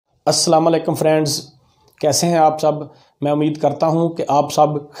अस्सलाम वालेकुम फ्रेंड्स, कैसे हैं आप सब। मैं उम्मीद करता हूं कि आप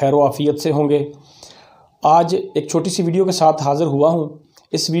सब खैर व आफ़ियत से होंगे। आज एक छोटी सी वीडियो के साथ हाज़िर हुआ हूं।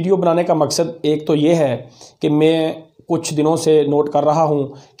 इस वीडियो बनाने का मकसद एक तो ये है कि मैं कुछ दिनों से नोट कर रहा हूं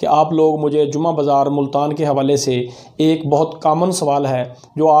कि आप लोग मुझे जुमा बाज़ार मुल्तान के हवाले से एक बहुत कॉमन सवाल है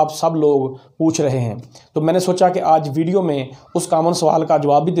जो आप सब लोग पूछ रहे हैं, तो मैंने सोचा कि आज वीडियो में उस कॉमन सवाल का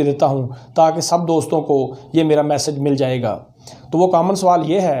जवाब भी दे देता हूं ताकि सब दोस्तों को ये मेरा मैसेज मिल जाएगा। तो वो कॉमन सवाल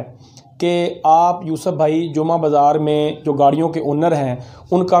ये है कि आप यूसुफ भाई जुमा बाज़ार में जो गाड़ियों के ओनर हैं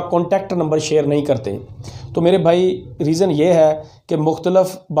उनका कॉन्टैक्ट नंबर शेयर नहीं करते। तो मेरे भाई रीज़न ये है कि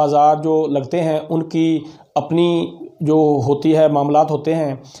मुख्तलिफ़ बाज़ार जो लगते हैं उनकी अपनी जो होती है मामलात होते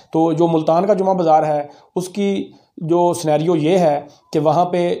हैं। तो जो मुल्तान का जुमा बाज़ार है उसकी जो सिनेरियो ये है कि वहाँ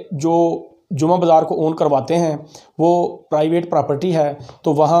पे जो जुमा बाज़ार को ओन करवाते हैं वो प्राइवेट प्रॉपर्टी है,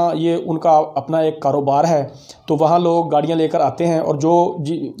 तो वहाँ ये उनका अपना एक कारोबार है। तो वहाँ लोग गाड़ियाँ लेकर आते हैं और जो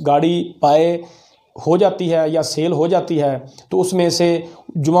गाड़ी बाय हो जाती है या सेल हो जाती है तो उसमें से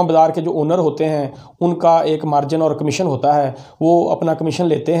जुमा बाज़ार के जो ओनर होते हैं उनका एक मार्जिन और कमीशन होता है, वो अपना कमीशन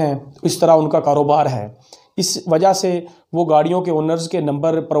लेते हैं। इस तरह उनका कारोबार है। इस वजह से वो गाड़ियों के ओनर्स के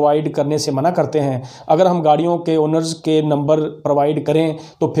नंबर प्रोवाइड करने से मना करते हैं। अगर हम गाड़ियों के ओनर्स के नंबर प्रोवाइड करें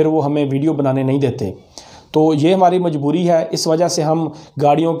तो फिर वो हमें वीडियो बनाने नहीं देते। तो ये हमारी मजबूरी है, इस वजह से हम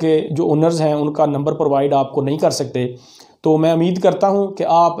गाड़ियों के जो ओनर्स हैं उनका नंबर प्रोवाइड आपको नहीं कर सकते। तो मैं उम्मीद करता हूं कि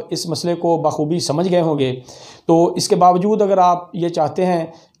आप इस मसले को बखूबी समझ गए होंगे। तो इसके बावजूद अगर आप ये चाहते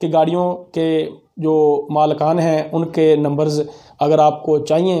हैं कि गाड़ियों के जो मालिकान हैं उनके नंबर्स अगर आपको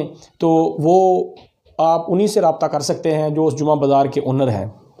चाहिए तो वो आप उन्हीं से रब्ता कर सकते हैं जो उस जुमा बाज़ार के ओनर हैं।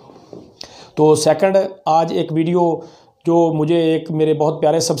 तो सेकंड, आज एक वीडियो जो मुझे एक मेरे बहुत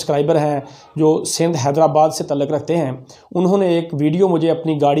प्यारे सब्सक्राइबर हैं जो सिंध हैदराबाद से तल्लुक़ रखते हैं, उन्होंने एक वीडियो मुझे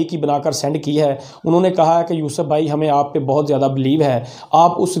अपनी गाड़ी की बनाकर सेंड की है। उन्होंने कहा है कि यूसुफ भाई हमें आप पे बहुत ज़्यादा बिलीव है,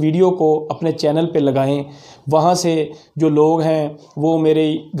 आप उस वीडियो को अपने चैनल पे लगाएं, वहाँ से जो लोग हैं वो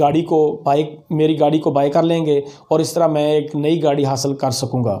मेरी गाड़ी को बाय कर लेंगे और इस तरह मैं एक नई गाड़ी हासिल कर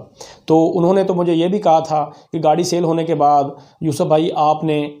सकूँगा। तो उन्होंने तो मुझे ये भी कहा था कि गाड़ी सेल होने के बाद यूसुफ भाई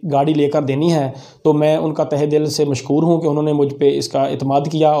आपने गाड़ी लेकर देनी है। तो मैं उनका तहे दिल से मशकूर हूँ कि उन्होंने मुझ पे इसका इत्मीनान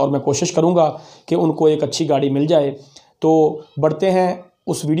किया और मैं कोशिश करूँगा कि उनको एक अच्छी गाड़ी मिल जाए। तो बढ़ते हैं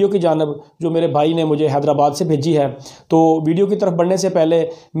उस वीडियो की जानब जो मेरे भाई ने मुझे हैदराबाद से भेजी है। तो वीडियो की तरफ बढ़ने से पहले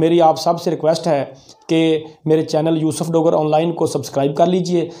मेरी आप सब से रिक्वेस्ट है कि मेरे चैनल यूसुफ डोगर ऑनलाइन को सब्सक्राइब कर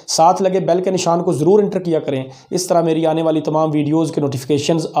लीजिए, साथ लगे बेल के निशान को ज़रूर एंटर किया करें। इस तरह मेरी आने वाली तमाम वीडियोज़ के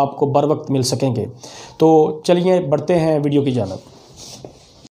नोटिफिकेशंस आपको बर वक्त मिल सकेंगे। तो चलिए बढ़ते हैं वीडियो की जानब।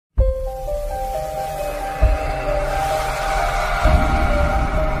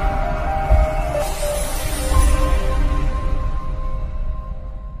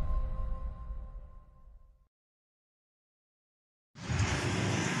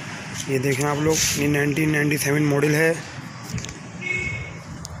 ये देखें आप लोग, ये 1997 मॉडल है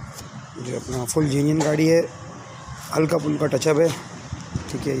जो अपना फुल जेन्युइन गाड़ी है, हल्का फुल्का टचअप है।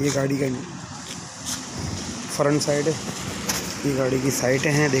 ठीक है, ये गाड़ी का फ्रंट साइड है, ये गाड़ी की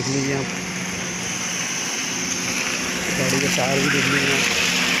साइटें हैं, देख लीजिए आप। गाड़ी के टायर भी देख लीजिए आप,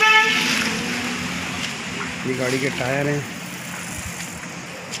 ये गाड़ी के टायर हैं।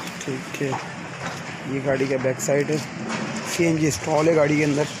 ठीक है, ये गाड़ी का बैक साइड है, CNG इंस्टॉल है गाड़ी के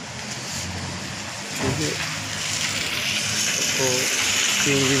अंदर। ठीक है, तो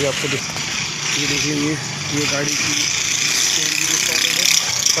CNG भी आपको ये देखिए, ये गाड़ी की CNG इंस्टॉल है,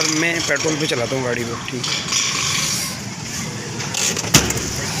 पर मैं पेट्रोल पे चलाता हूँ गाड़ी को। ठीक है,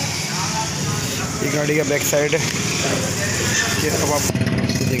 ये गाड़ी का बैक साइड है, ये अब आप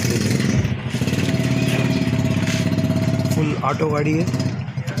देख लीजिए। फुल ऑटो गाड़ी है,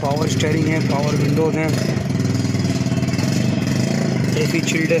 पावर स्टीयरिंग है, पावर विंडोज़ हैं, AC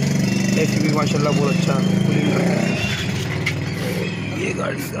चिल्ड है, AC भी माशाल्लाह बहुत अच्छा कूलिंग करता है। ये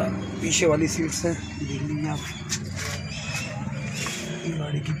गाड़ी का पीछे वाली सीट्स हैं, देख लीजिए आप, ये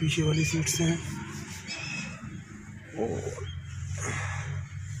गाड़ी की पीछे वाली सीट्स हैं। और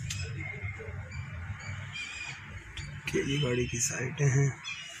ये गाड़ी की साइडें हैं।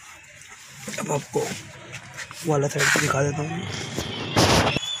 अब आपको वाला साइड पे दिखा देता हूँ।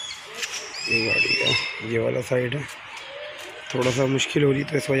 ये गाड़ी का ये वाला साइड है, थोड़ा सा मुश्किल हो रही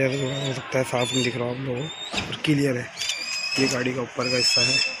तो इस वजह से थोड़ा हो सकता है साफ नहीं दिख रहा आप लोगों को, और क्लियर है। ये गाड़ी का ऊपर का हिस्सा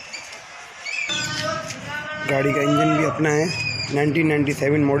है। गाड़ी का इंजन भी अपना है,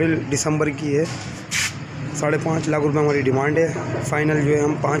 1997 मॉडल, दिसंबर की है। 5.5 लाख रुपए हमारी डिमांड है। फाइनल जो है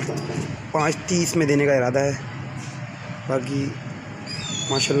हम 5.30 में देने का इरादा है। बाकी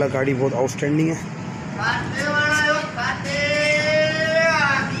माशाल्लाह गाड़ी बहुत आउटस्टैंडिंग है।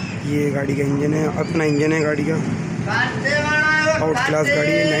 ये गाड़ी का इंजन है, अपना इंजन है गाड़ी का। आउट क्लास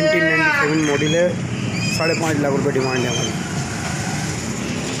गाड़ी है, 1997 मॉडल है, 5.5 लाख रुपये डिमांड है हमारी।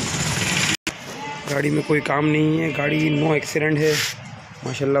 गाड़ी में कोई काम नहीं है, गाड़ी नो एक्सीडेंट है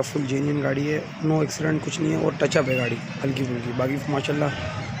माशाल्लाह, फुल जेन्युइन गाड़ी है, नो एक्सीडेंट कुछ नहीं है, और टचअप है गाड़ी हल्की फुल्की, बाकी माशाल्लाह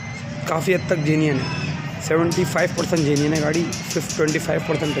काफ़ी हद तक जेन्युइन है। 75% जेन्युइन है गाड़ी, सिर्फ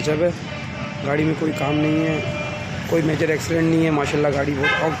 25% टचअप है। गाड़ी में कोई काम नहीं है, कोई मेजर एक्सीडेंट नहीं है माशाल्लाह, गाड़ी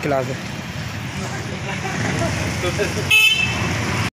बहुत आउट क्लास है।